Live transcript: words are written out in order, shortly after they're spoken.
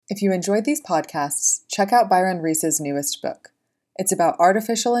If you enjoyed these podcasts, check out Byron Reese's newest book. It's about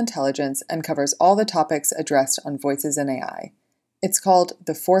artificial intelligence and covers all the topics addressed on Voices in AI. It's called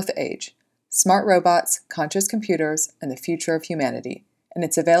The Fourth Age: Smart Robots, Conscious Computers, and the Future of Humanity, and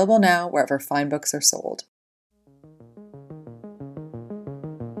it's available now wherever fine books are sold.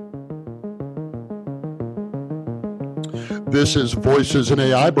 This is Voices in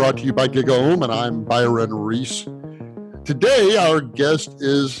AI, brought to you by GigaOM, and I'm Byron Reese. Today, our guest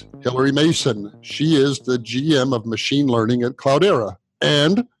is Hilary Mason. She is the GM of Machine Learning at Cloudera,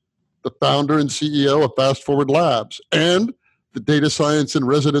 and the founder and CEO of Fast Forward Labs, and the data science in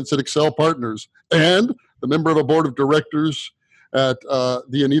residence at Excel Partners, and the member of the board of directors at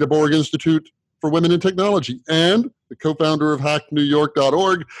the Anita Borg Institute for Women in Technology, and the co-founder of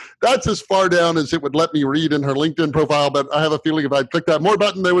hacknewyork.org. That's as far down as it would let me read in her LinkedIn profile, but I have a feeling if I'd click that more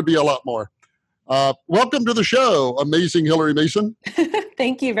button, there would be a lot more. Welcome to the show, amazing Hilary Mason.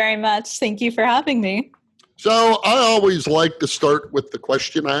 Thank you very much. Thank you for having me. So I always like to start with the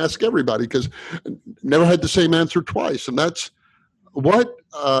question I ask everybody, because I never had the same answer twice, and that's why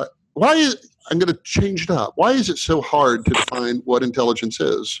is, I'm going to change it up. Why is it so hard to define what intelligence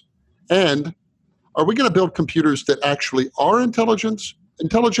is? And are we going to build computers that actually are intelligent,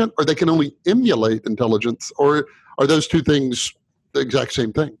 or they can only emulate intelligence, or are those two things the exact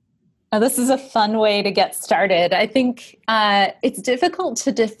same thing? Now, this is a fun way to get started. I think it's difficult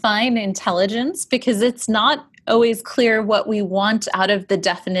to define intelligence because it's not always clear what we want out of the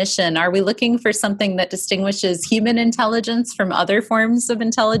definition. Are we looking for something that distinguishes human intelligence from other forms of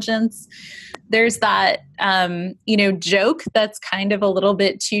intelligence? There's that, joke that's kind of a little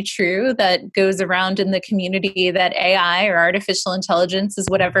bit too true that goes around in the community that AI or artificial intelligence is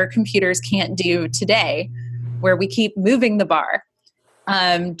whatever computers can't do today, where we keep moving the bar.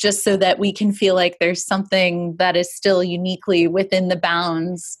 Just so that we can feel like there's something that is still uniquely within the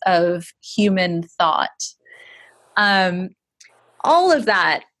bounds of human thought. All of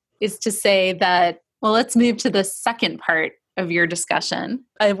that is to say that, well, let's move to the second part of your discussion,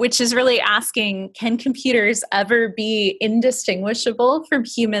 which is really asking, can computers ever be indistinguishable from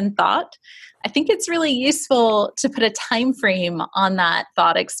human thought? I think it's really useful to put a time frame on that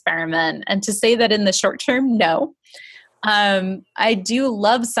thought experiment and to say that in the short term, no. I do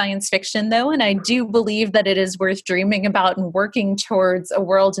love science fiction, though, and I do believe that it is worth dreaming about and working towards a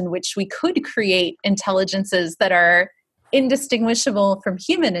world in which we could create intelligences that are indistinguishable from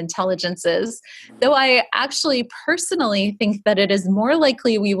human intelligences, though I actually personally think that it is more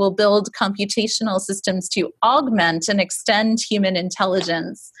likely we will build computational systems to augment and extend human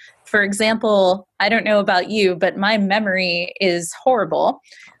intelligence. For example, I don't know about you, but my memory is horrible.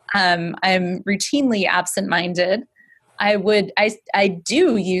 I'm routinely absent-minded. I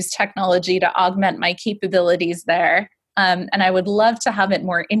do use technology to augment my capabilities there. And I would love to have it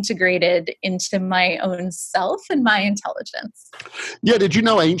more integrated into my own self and my intelligence. Yeah, did you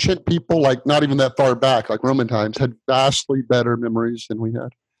know ancient people, like not even that far back, like Roman times, had vastly better memories than we had?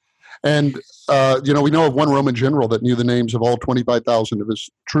 And, we know of one Roman general that knew the names of all 25,000 of his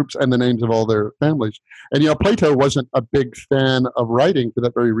troops and the names of all their families. And, Plato wasn't a big fan of writing for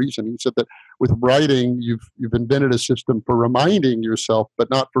that very reason. He said that with writing, you've invented a system for reminding yourself, but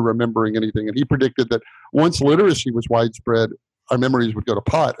not for remembering anything. And he predicted that once literacy was widespread, our memories would go to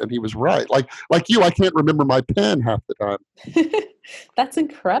pot. And he was right. Like you, I can't remember my pen half the time. That's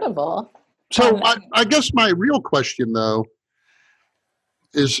incredible. So I guess my real question, though,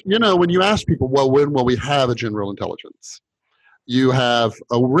 is, when you ask people, well, when will we have a general intelligence? You have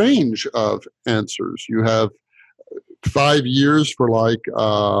a range of answers. You have 5 years for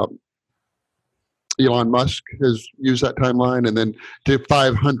Elon Musk has used that timeline, and then to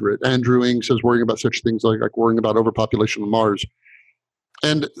 500. Andrew Ng says worrying about such things like worrying about overpopulation on Mars.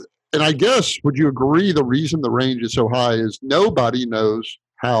 And I guess, would you agree the reason the range is so high is nobody knows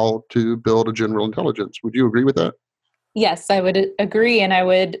how to build a general intelligence? Would you agree with that? Yes, I would agree, and I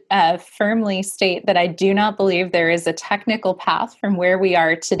would firmly state that I do not believe there is a technical path from where we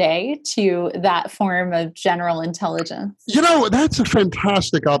are today to that form of general intelligence. That's a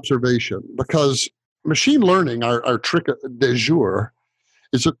fantastic observation, because machine learning, our trick du jour,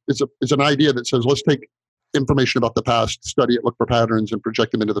 is an idea that says, let's take information about the past, study it, look for patterns, and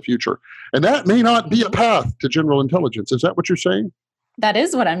project them into the future. And that may not be a path to general intelligence. Is that what you're saying? That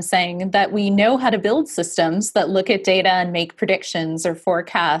is what I'm saying, that we know how to build systems that look at data and make predictions or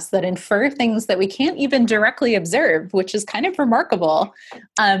forecasts that infer things that we can't even directly observe, which is kind of remarkable.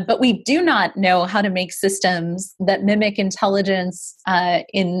 But we do not know how to make systems that mimic intelligence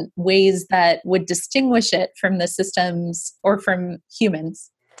in ways that would distinguish it from the systems or from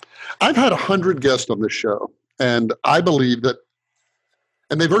humans. I've had 100 guests on this show, and I believe that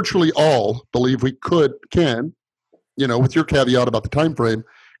and they virtually all believe we can, with your caveat about the time frame,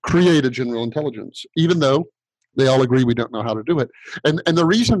 create a general intelligence, even though they all agree we don't know how to do it. And the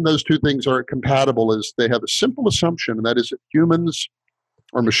reason those two things are compatible is they have a simple assumption, and that is that humans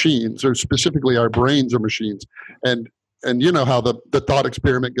are machines, or specifically our brains are machines. And you know how the thought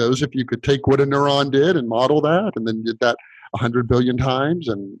experiment goes. If you could take what a neuron did and model that, and then did that 100 billion times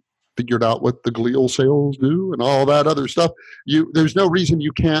and figured out what the glial cells do and all that other stuff, there's no reason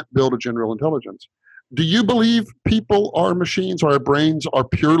you can't build a general intelligence. Do you believe people are machines, or our brains are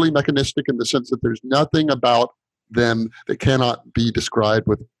purely mechanistic in the sense that there's nothing about them that cannot be described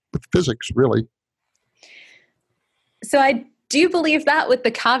with physics, really? So I do believe that, with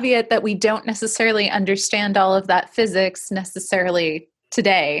the caveat that we don't necessarily understand all of that physics necessarily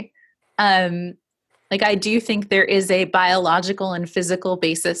today. I do think there is a biological and physical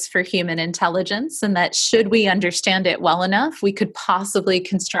basis for human intelligence, and that should we understand it well enough, we could possibly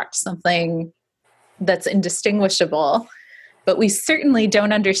construct something that's indistinguishable. But we certainly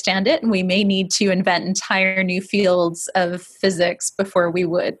don't understand it, and we may need to invent entire new fields of physics before we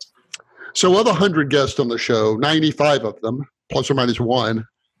would. So of 100 guests on the show, 95 of them, plus or minus one,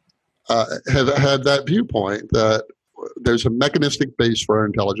 have had that viewpoint that there's a mechanistic base for our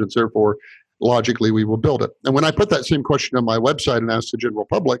intelligence, therefore, logically, we will build it. And when I put that same question on my website and asked the general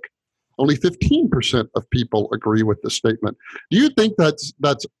public, only 15% of people agree with the statement. Do you think that's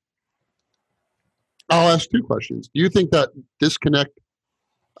I'll ask two questions. Do you think that disconnect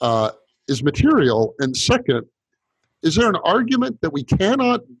is material? And second, is there an argument that we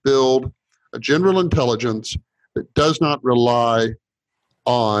cannot build a general intelligence that does not rely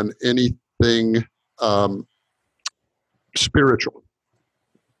on anything spiritual?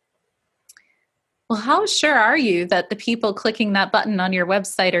 Well, how sure are you that the people clicking that button on your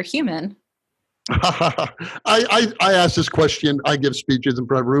website are human? I ask this question. I give speeches in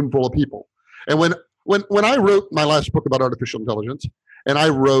front of a room full of people. And when I wrote my last book about artificial intelligence, and I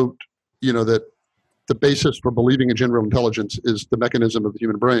wrote, that the basis for believing in general intelligence is the mechanism of the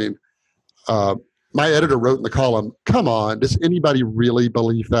human brain, my editor wrote in the column, "Come on, does anybody really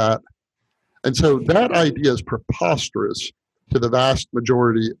believe that?" And so that idea is preposterous to the vast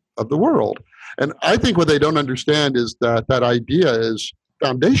majority of the world. And I think what they don't understand is that idea is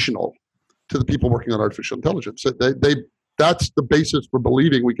foundational to the people working on artificial intelligence. That's the basis for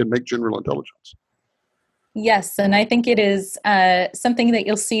believing we can make general intelligence. Yes, and I think it is something that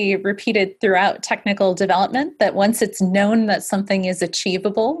you'll see repeated throughout technical development, that once it's known that something is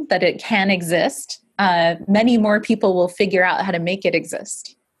achievable, that it can exist, many more people will figure out how to make it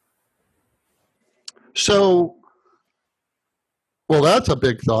exist. So, well, that's a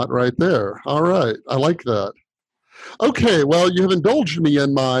big thought right there. All right, I like that. Okay, well, you have indulged me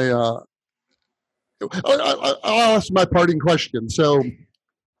in my, I'll ask my parting question. So,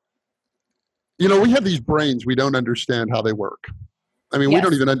 we have these brains, we don't understand how they work. I mean, Yes. We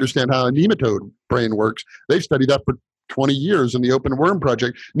don't even understand how a nematode brain works. They've studied that for 20 years in the Open Worm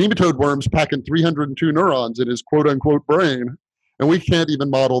Project. Nematode worms pack in 302 neurons in his quote-unquote brain, and we can't even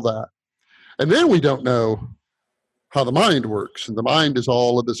model that. And then we don't know how the mind works, and the mind is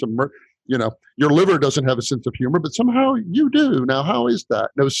all of this, your liver doesn't have a sense of humor, but somehow you do. Now, how is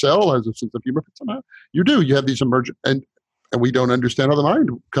that? No cell has a sense of humor, but somehow you do. You have these emergent, and we don't understand how the mind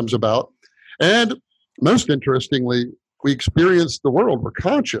comes about. And most interestingly, we experience the world. We're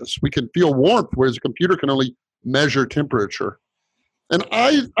conscious. We can feel warmth, whereas a computer can only measure temperature. And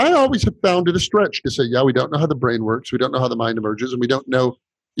I always have found it a stretch to say, yeah, we don't know how the brain works. We don't know how the mind emerges. And we don't know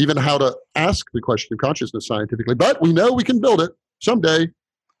even how to ask the question of consciousness scientifically. But we know we can build it someday.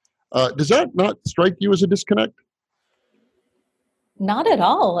 Does that not strike you as a disconnect? Not at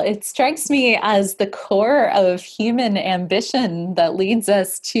all. It strikes me as the core of human ambition that leads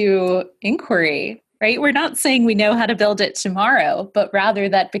us to inquiry, right? We're not saying we know how to build it tomorrow, but rather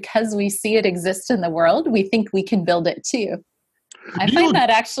that because we see it exist in the world, we think we can build it too. I find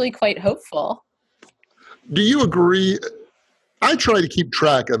that actually quite hopeful. Do you agree? I try to keep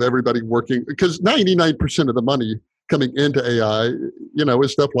track of everybody working, because 99% of the money coming into AI,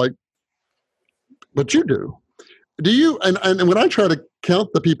 is stuff like what you do. Do you, and when I try to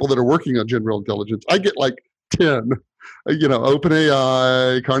count the people that are working on general intelligence, I get like 10,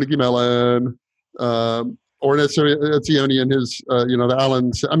 OpenAI, Carnegie Mellon, or Etzioni and his, the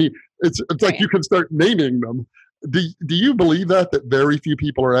Allen. I mean, it's like you can start naming them. Do you believe that very few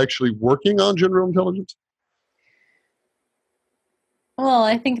people are actually working on general intelligence? Well,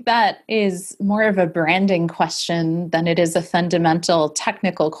 I think that is more of a branding question than it is a fundamental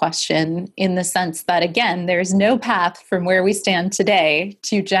technical question, in the sense that, again, there's no path from where we stand today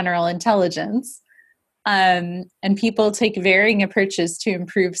to general intelligence. And people take varying approaches to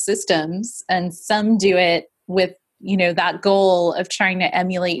improve systems, and some do it with that goal of trying to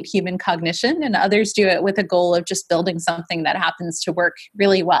emulate human cognition, and others do it with a goal of just building something that happens to work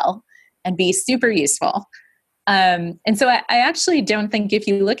really well and be super useful. And so I actually don't think, if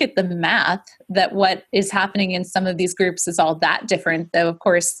you look at the math, that what is happening in some of these groups is all that different, though of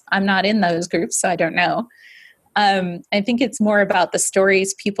course I'm not in those groups, so I don't know. I think it's more about the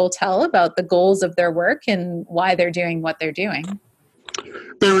stories people tell about the goals of their work and why they're doing what they're doing.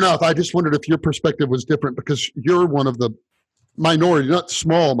 Fair enough. I just wondered if your perspective was different, because you're one of the minority, not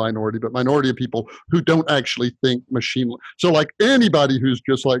small minority, but minority of people who don't actually think machine. So like anybody who's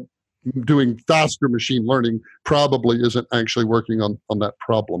just like doing faster machine learning probably isn't actually working on that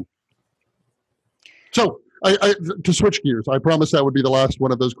problem. So to switch gears, I promise that would be the last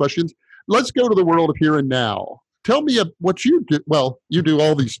one of those questions. Let's go to the world of here and now. Tell me what you do. Well, you do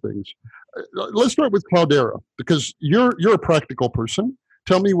all these things. Let's start with Cloudera, because you're a practical person.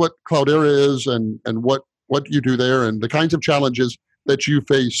 Tell me what Cloudera is and what you do there and the kinds of challenges that you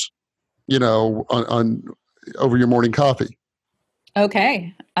face, on over your morning coffee.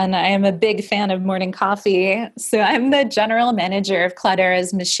 Okay. And I am a big fan of morning coffee. So I'm the general manager of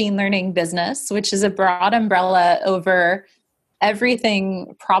Cloudera's machine learning business, which is a broad umbrella over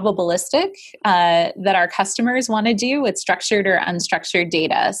everything probabilistic that our customers want to do with structured or unstructured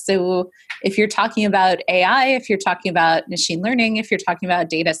data. So if you're talking about AI, if you're talking about machine learning, if you're talking about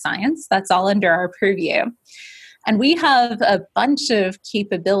data science, that's all under our purview. And we have a bunch of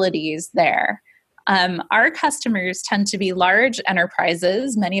capabilities there. Our customers tend to be large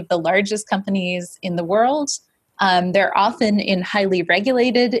enterprises, many of the largest companies in the world. They're often in highly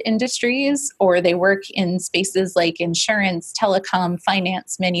regulated industries, or they work in spaces like insurance, telecom,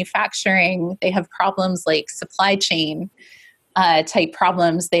 finance, manufacturing. They have problems like supply chain type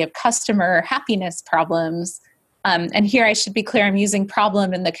problems. They have customer happiness problems. And here I should be clear, I'm using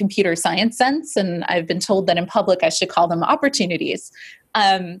problem in the computer science sense, and I've been told that in public I should call them opportunities.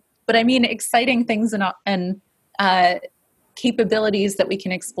 But I mean exciting things and capabilities that we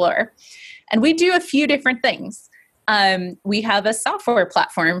can explore. And we do a few different things. We have a software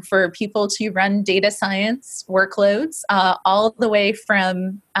platform for people to run data science workloads, all the way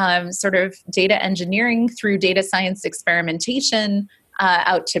from sort of data engineering through data science experimentation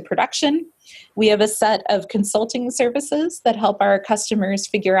out to production. We have a set of consulting services that help our customers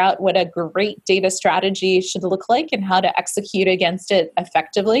figure out what a great data strategy should look like and how to execute against it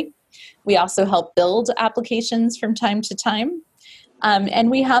effectively. We also help build applications from time to time. And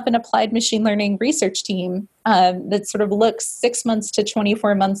we have an applied machine learning research team that sort of looks 6 months to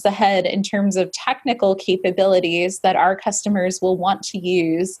 24 months ahead in terms of technical capabilities that our customers will want to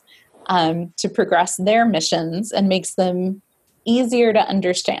use to progress their missions, and makes them easier to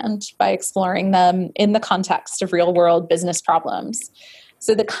understand by exploring them in the context of real-world business problems.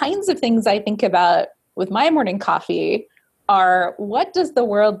 So the kinds of things I think about with my morning coffee are, what does the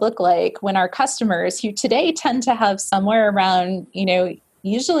world look like when our customers, who today tend to have somewhere around,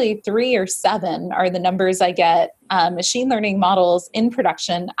 usually 3 or 7 are the numbers I get, machine learning models in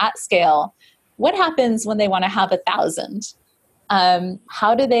production at scale, what happens when they want to have 1,000?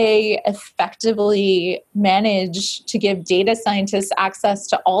 How do they effectively manage to give data scientists access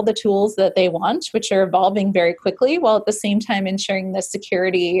to all the tools that they want, which are evolving very quickly, while at the same time ensuring the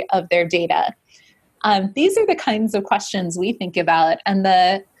security of their data? These are the kinds of questions we think about, and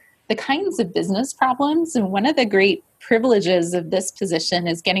the kinds of business problems. And one of the great privileges of this position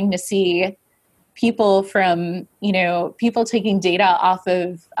is getting to see people from, people taking data off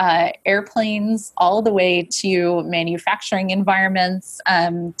of airplanes all the way to manufacturing environments,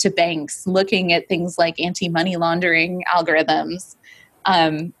 to banks, looking at things like anti-money laundering algorithms.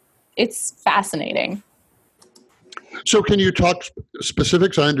 It's fascinating. So can you talk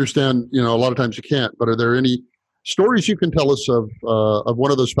specifics? I understand, a lot of times you can't, but are there any stories you can tell us of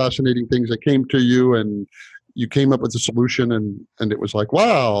one of those fascinating things that came to you and you came up with a solution and it was like,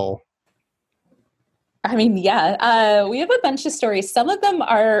 wow? I mean, yeah, we have a bunch of stories. Some of them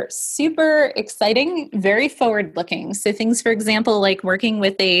are super exciting, very forward-looking. So things, for example, like working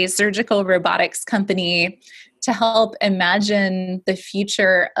with a surgical robotics company to help imagine the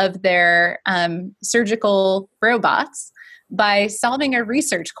future of their surgical robots by solving a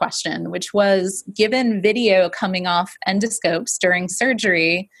research question, which was, given video coming off endoscopes during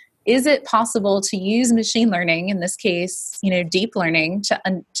surgery, is it possible to use machine learning, in this case, deep learning,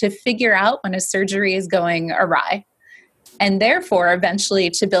 to figure out when a surgery is going awry, and therefore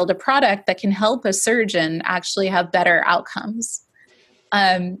eventually to build a product that can help a surgeon actually have better outcomes?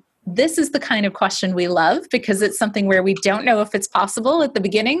 this is the kind of question we love because it's something where we don't know if it's possible at the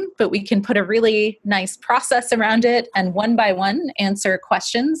beginning, but we can put a really nice process around it and one by one answer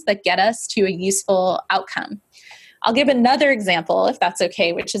questions that get us to a useful outcome. I'll give another example, if that's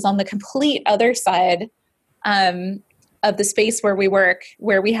okay, which is on the complete other side of the space where we work,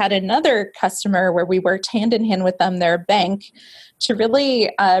 where we had another customer where we worked hand in hand with them, their bank, to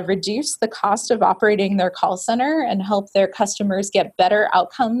really reduce the cost of operating their call center and help their customers get better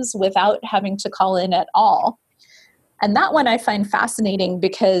outcomes without having to call in at all. And that one I find fascinating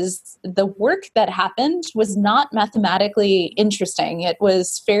because the work that happened was not mathematically interesting. It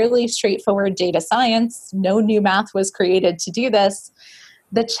was fairly straightforward data science. No new math was created to do this.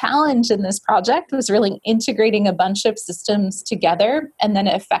 The challenge in this project was really integrating a bunch of systems together and then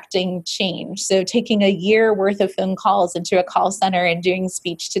affecting change. So taking a year worth of phone calls into a call center and doing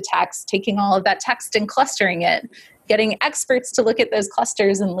speech to text, taking all of that text and clustering it, getting experts to look at those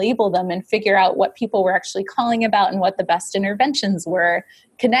clusters and label them and figure out what people were actually calling about and what the best interventions were,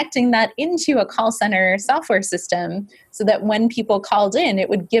 connecting that into a call center software system so that when people called in, it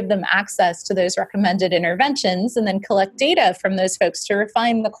would give them access to those recommended interventions and then collect data from those folks to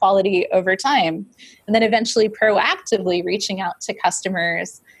refine the quality over time. And then eventually proactively reaching out to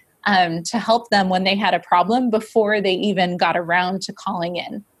customers to help them when they had a problem before they even got around to calling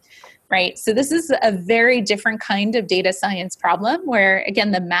in. Right. So this is a very different kind of data science problem where,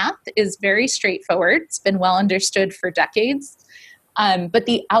 again, the math is very straightforward. It's been well understood for decades, but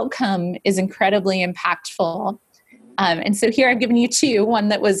the outcome is incredibly impactful. And so here I've given you two, one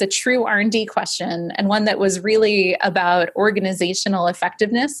that was a true R&D question and one that was really about organizational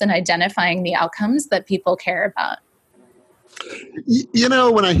effectiveness and identifying the outcomes that people care about. You know,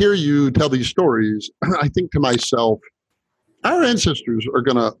 when I hear you tell these stories, I think to myself, our ancestors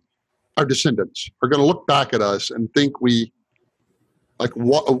our descendants are going to look back at us and think we like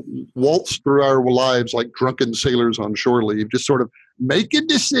waltz through our lives like drunken sailors on shore leave, just sort of making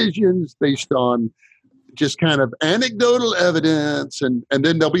decisions based on just kind of anecdotal evidence. And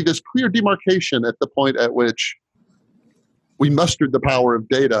then there'll be this clear demarcation at the point at which we mustered the power of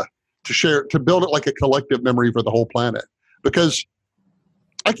data to build it like a collective memory for the whole planet. Because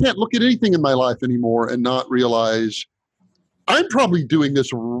I can't look at anything in my life anymore and not realize I'm probably doing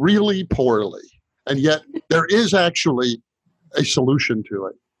this really poorly, and yet there is actually a solution to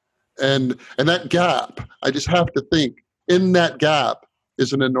it. And that gap, I just have to think, in that gap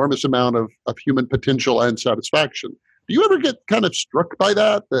is an enormous amount of human potential and satisfaction. Do you ever get kind of struck by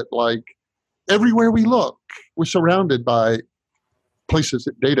that like everywhere we look, we're surrounded by places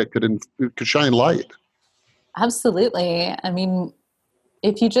that data could shine light? Absolutely. I mean,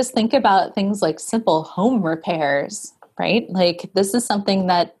 if you just think about things like simple home repairs, right? Like this is something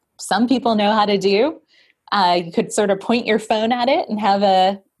that some people know how to do. You could sort of point your phone at it and have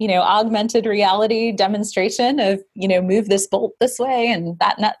a, augmented reality demonstration of, move this bolt this way and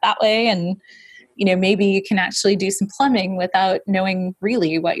that nut that way. And, maybe you can actually do some plumbing without knowing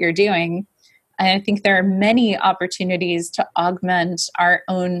really what you're doing. And I think there are many opportunities to augment our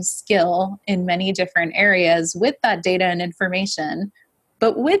own skill in many different areas with that data and information,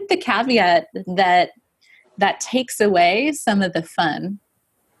 but with the caveat that takes away some of the fun.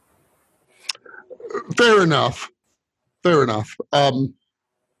 Fair enough. And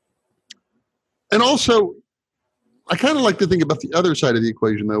also, I kind of like to think about the other side of the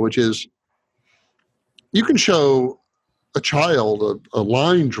equation, though, which is you can show a child a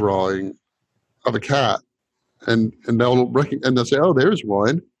line drawing of a cat, and they'll say, "Oh, there's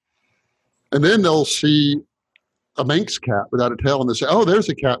one," and then they'll see a Manx cat without a tail, and they say, "Oh, there's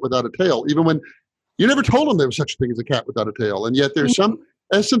a cat without a tail," even when you never told them there was such a thing as a cat without a tail. And yet there's some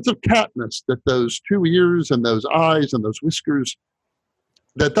essence of catness that those two ears and those eyes and those whiskers,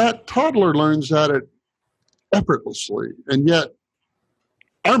 that toddler learns at it effortlessly. And yet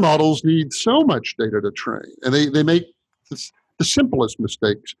our models need so much data to train, and they make the simplest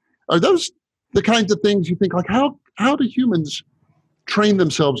mistakes. Are those the kinds of things you think, like, how do humans train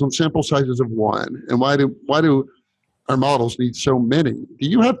themselves on sample sizes of one? And why do our models need so many? Do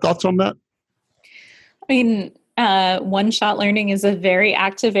you have thoughts on that? I mean, one-shot learning is a very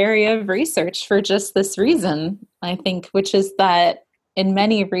active area of research for just this reason, I think, which is that in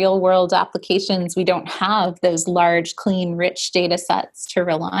many real-world applications, we don't have those large, clean, rich data sets to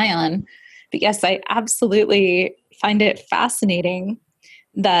rely on. But yes, I absolutely find it fascinating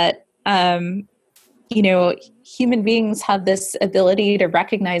that, human beings have this ability to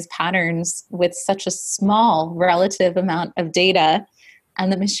recognize patterns with such a small relative amount of data,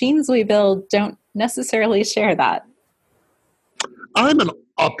 and the machines we build don't necessarily share that. I'm an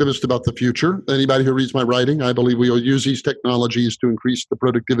optimist about the future. Anybody who reads my writing, I believe we will use these technologies to increase the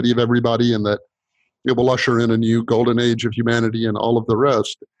productivity of everybody, and that it will usher in a new golden age of humanity and all of the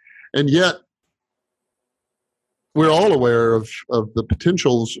rest. And yet, we're all aware of the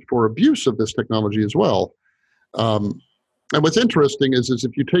potentials for abuse of this technology as well. And what's interesting is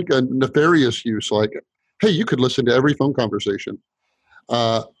if you take a nefarious use, like, hey, you could listen to every phone conversation.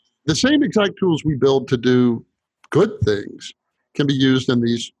 The same exact tools we build to do good things can be used in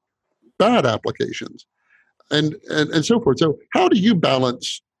these bad applications, and so forth. So, how do you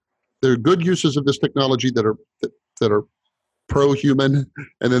balance the good uses of this technology that are pro-human,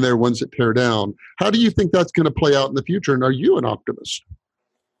 and then there are ones that tear down? How do you think that's going to play out in the future? And are you an optimist?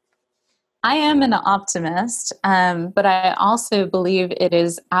 I am an optimist, but I also believe it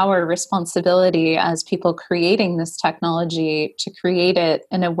is our responsibility as people creating this technology to create it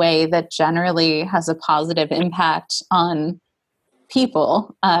in a way that generally has a positive impact on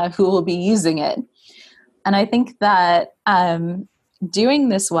people who will be using it. And I think that doing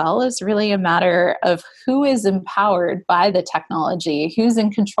this well is really a matter of who is empowered by the technology, who's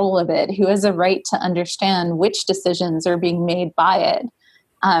in control of it, who has a right to understand which decisions are being made by it.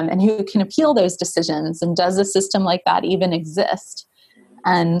 And who can appeal those decisions, and does a system like that even exist?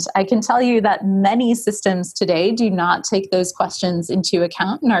 And I can tell you that many systems today do not take those questions into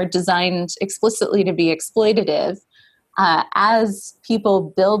account and are designed explicitly to be exploitative. As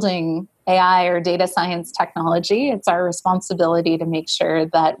people building AI or data science technology, it's our responsibility to make sure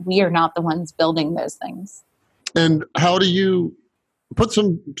that we are not the ones building those things. And how do you put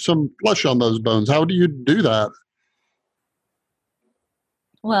some flesh on those bones? How do you do that?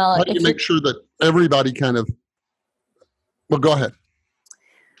 Well, how do you make sure that everybody well, go ahead.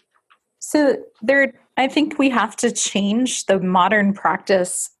 So I think we have to change the modern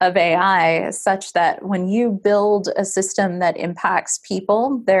practice of AI such that when you build a system that impacts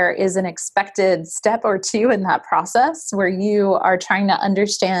people, there is an expected step or two in that process where you are trying to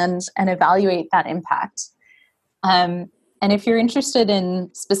understand and evaluate that impact. And if you're interested in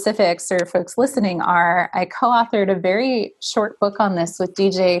specifics, or folks listening are, I co-authored a very short book on this with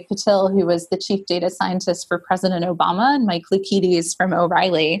DJ Patil, who was the chief data scientist for President Obama, and Mike Lukides from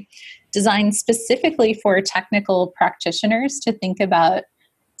O'Reilly, designed specifically for technical practitioners to think about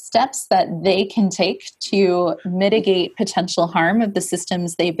steps that they can take to mitigate potential harm of the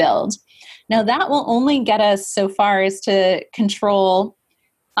systems they build. Now, that will only get us so far as to control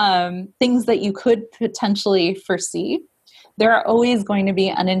things that you could potentially foresee. There are always going to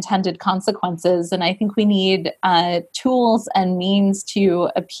be unintended consequences, and I think we need tools and means to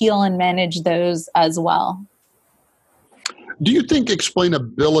appeal and manage those as well. Do you think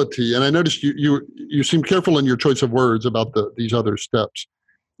explainability, and I noticed you seem careful in your choice of words about these other steps.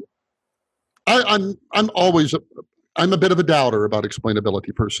 I'm a bit of a doubter about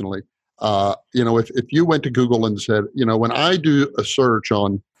explainability personally. If you went to Google and said, when I do a search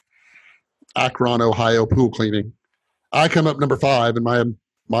on Akron, Ohio pool cleaning, I come up number 5, and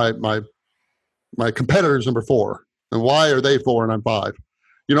my competitor's number 4. And why are they 4 and I'm 5?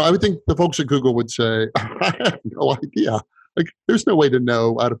 I would think the folks at Google would say, I have no idea. Like, there's no way to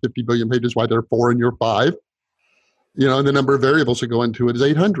know out of 50 billion pages why they're 4 and you're 5. And the number of variables that go into it is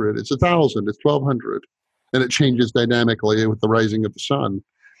 800, it's 1,000, it's 1,200, and it changes dynamically with the rising of the sun.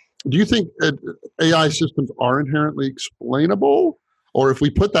 Do you think AI systems are inherently explainable, or if we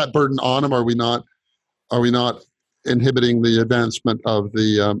put that burden on them, are we not inhibiting the advancement of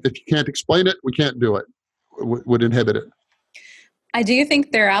the? If you can't explain it, we can't do it. Would inhibit it. I do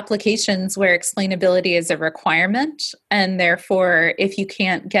think there are applications where explainability is a requirement, and therefore, if you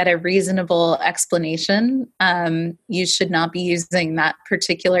can't get a reasonable explanation, you should not be using that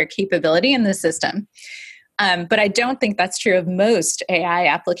particular capability in the system. But I don't think that's true of most AI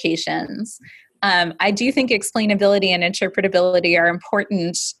applications. I do think explainability and interpretability are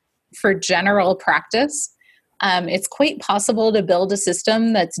important for general practice. It's quite possible to build a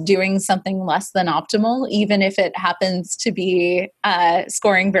system that's doing something less than optimal, even if it happens to be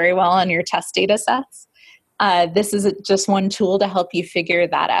scoring very well on your test data sets. This is just one tool to help you figure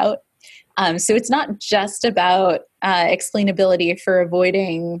that out. So it's not just about explainability for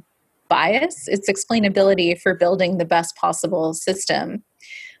avoiding bias, it's explainability for building the best possible system.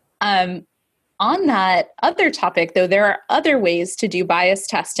 On that other topic, though, there are other ways to do bias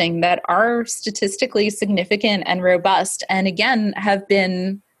testing that are statistically significant and robust, and again, have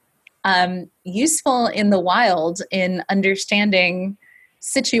been useful in the wild in understanding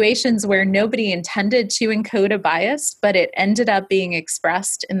situations where nobody intended to encode a bias, but it ended up being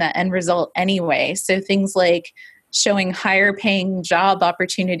expressed in the end result anyway. So things like showing higher paying job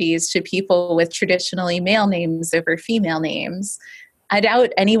opportunities to people with traditionally male names over female names. I doubt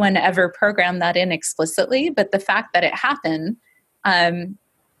anyone ever programmed that in explicitly, but the fact that it happened, and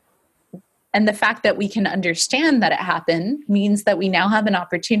the fact that we can understand that it happened means that we now have an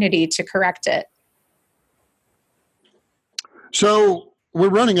opportunity to correct it. So we're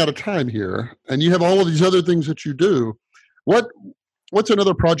running out of time here, and you have all of these other things that you do. What's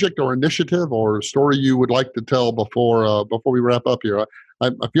another project or initiative or story you would like to tell before we wrap up here?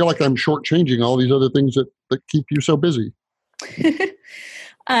 I feel like I'm shortchanging all these other things that keep you so busy.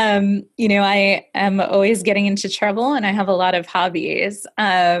 I am always getting into trouble, and I have a lot of hobbies.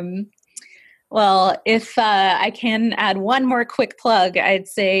 Well, if I can add one more quick plug, I'd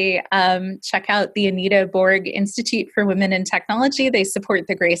say check out the Anita Borg Institute for Women in Technology. They support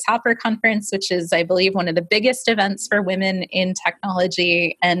the Grace Hopper Conference, which is, I believe, one of the biggest events for women in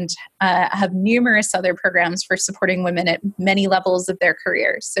technology, and have numerous other programs for supporting women at many levels of their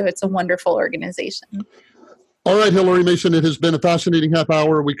careers. So it's a wonderful organization. All right, Hillary Mason, it has been a fascinating half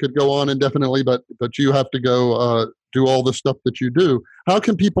hour. We could go on indefinitely, but you have to go do all the stuff that you do. How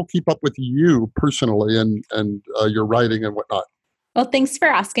can people keep up with you personally and your writing and whatnot? Well, thanks for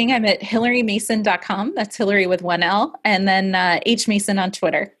asking. I'm at hillarymason.com. That's Hillary with one L. And then H. Mason on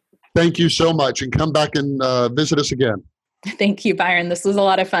Twitter. Thank you so much. And come back and visit us again. Thank you, Byron. This was a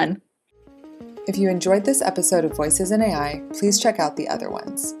lot of fun. If you enjoyed this episode of Voices in AI, please check out the other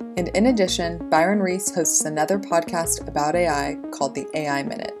ones. And in addition, Byron Reese hosts another podcast about AI called the AI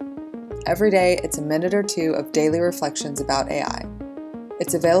Minute. Every day, it's a minute or two of daily reflections about AI.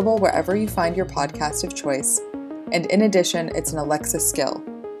 It's available wherever you find your podcast of choice, and in addition, it's an Alexa skill,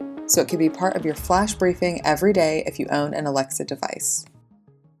 so it can be part of your flash briefing every day if you own an Alexa device.